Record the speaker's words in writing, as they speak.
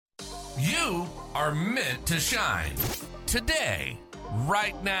You are meant to shine. Today,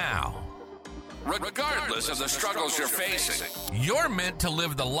 right now. Regardless of the struggles you're facing, you're meant to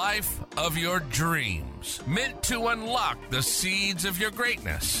live the life of your dreams. Meant to unlock the seeds of your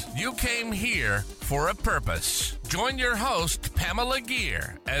greatness. You came here for a purpose. Join your host, Pamela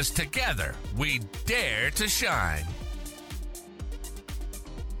Gear, as together we dare to shine.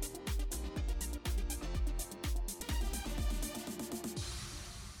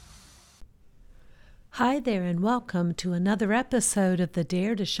 Hi there and welcome to another episode of the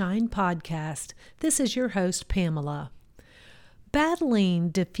Dare to Shine podcast. This is your host, Pamela. Battling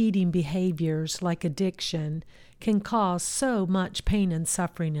defeating behaviors like addiction can cause so much pain and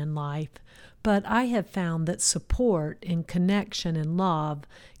suffering in life, but I have found that support and connection and love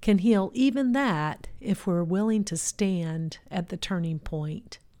can heal even that if we're willing to stand at the turning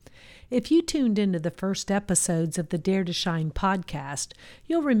point. If you tuned into the first episodes of the Dare to Shine podcast,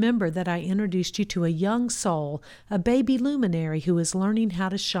 you'll remember that I introduced you to a young soul, a baby luminary who is learning how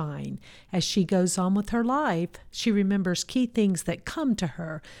to shine. As she goes on with her life, she remembers key things that come to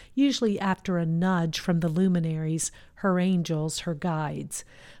her, usually after a nudge from the luminaries, her angels, her guides.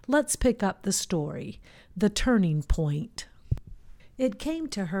 Let's pick up the story, the turning point. It came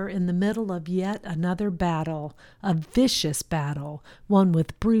to her in the middle of yet another battle, a vicious battle, one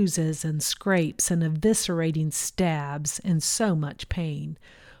with bruises and scrapes and eviscerating stabs and so much pain.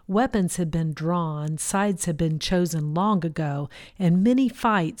 Weapons had been drawn, sides had been chosen long ago, and many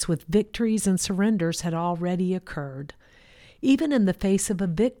fights with victories and surrenders had already occurred. Even in the face of a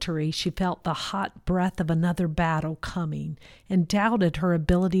victory, she felt the hot breath of another battle coming and doubted her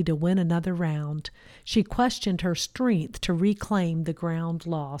ability to win another round. She questioned her strength to reclaim the ground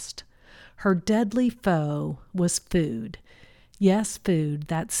lost. Her deadly foe was food. Yes, food,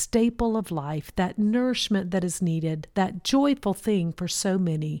 that staple of life, that nourishment that is needed, that joyful thing for so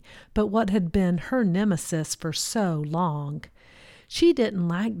many, but what had been her nemesis for so long. She didn't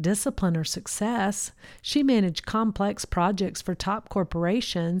lack discipline or success. She managed complex projects for top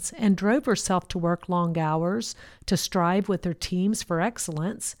corporations and drove herself to work long hours to strive with her teams for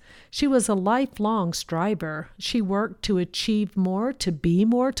excellence. She was a lifelong striver. She worked to achieve more, to be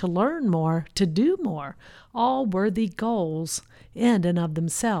more, to learn more, to do more, all worthy goals in and of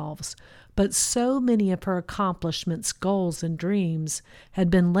themselves. But so many of her accomplishments, goals, and dreams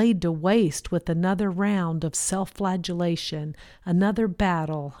had been laid to waste with another round of self-flagellation, another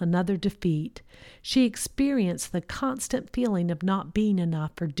battle, another defeat. She experienced the constant feeling of not being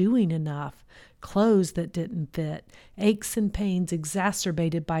enough or doing enough, clothes that didn't fit, aches and pains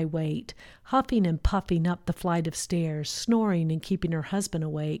exacerbated by weight, huffing and puffing up the flight of stairs, snoring and keeping her husband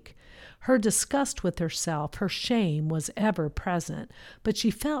awake. Her disgust with herself, her shame was ever present, but she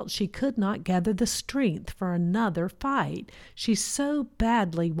felt she could not gather the strength for another fight. She so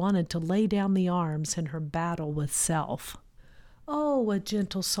badly wanted to lay down the arms in her battle with self. Oh, a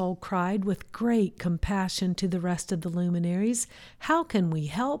gentle soul cried with great compassion to the rest of the luminaries, how can we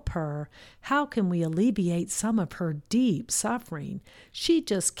help her? How can we alleviate some of her deep suffering? She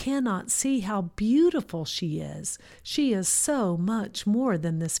just cannot see how beautiful she is. She is so much more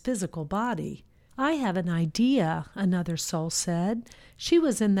than this physical body. I have an idea, another soul said. She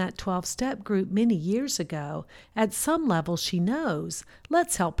was in that 12-step group many years ago. At some level she knows.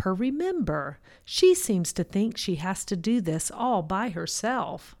 Let's help her remember. She seems to think she has to do this all by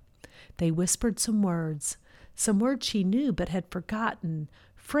herself. They whispered some words she knew but had forgotten,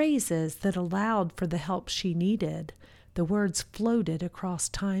 phrases that allowed for the help she needed. The words floated across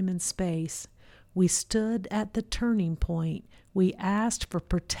time and space. We stood at the turning point. We asked for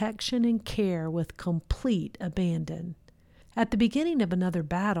protection and care with complete abandon. At the beginning of another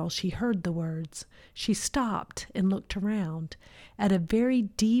battle, she heard the words. She stopped and looked around. At a very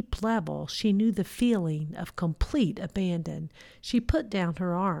deep level, she knew the feeling of complete abandon. She put down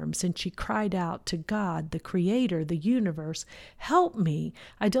her arms and she cried out to God, the Creator, the universe, "Help me!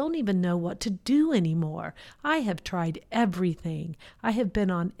 I don't even know what to do anymore. I have tried everything. I have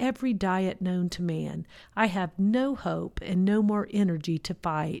been on every diet known to man. I have no hope and no more energy to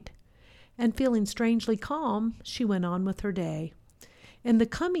fight." And feeling strangely calm, she went on with her day. In the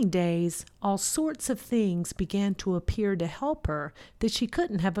coming days, all sorts of things began to appear to help her that she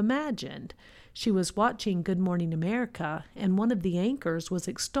couldn't have imagined. She was watching Good Morning America, and one of the anchors was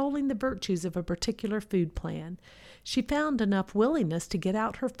extolling the virtues of a particular food plan. She found enough willingness to get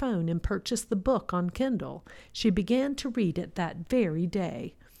out her phone and purchase the book on Kindle. She began to read it that very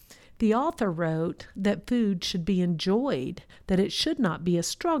day. The author wrote that food should be enjoyed, that it should not be a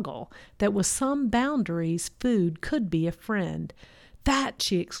struggle, that with some boundaries food could be a friend. "That,"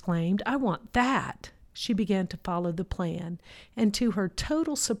 she exclaimed, "I want that." She began to follow the plan, and to her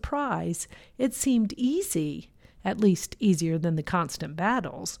total surprise, it seemed easy, at least easier than the constant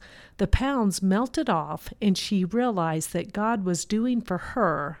battles. The pounds melted off, and she realized that God was doing for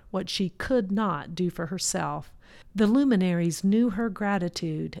her what she could not do for herself. The luminaries knew her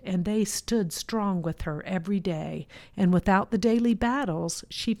gratitude, and they stood strong with her every day, and without the daily battles,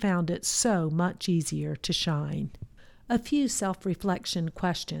 she found it so much easier to shine. A few self-reflection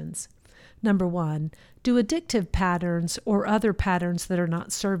questions. Number 1, do addictive patterns or other patterns that are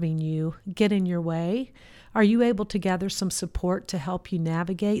not serving you get in your way? Are you able to gather some support to help you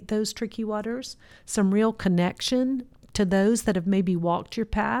navigate those tricky waters? Some real connection to those that have maybe walked your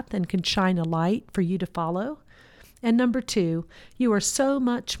path and can shine a light for you to follow? And number 2, you are so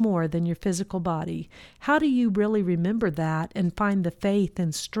much more than your physical body. How do you really remember that and find the faith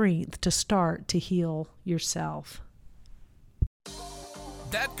and strength to start to heal yourself?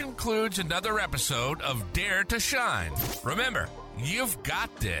 That concludes another episode of Dare to Shine. Remember, you've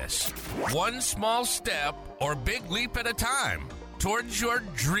got this. One small step or big leap at a time towards your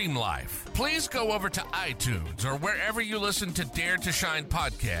dream life. Please go over to iTunes or wherever you listen to Dare to Shine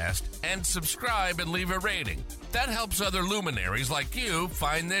podcast and subscribe and leave a rating. That helps other luminaries like you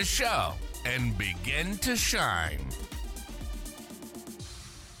find this show and begin to shine.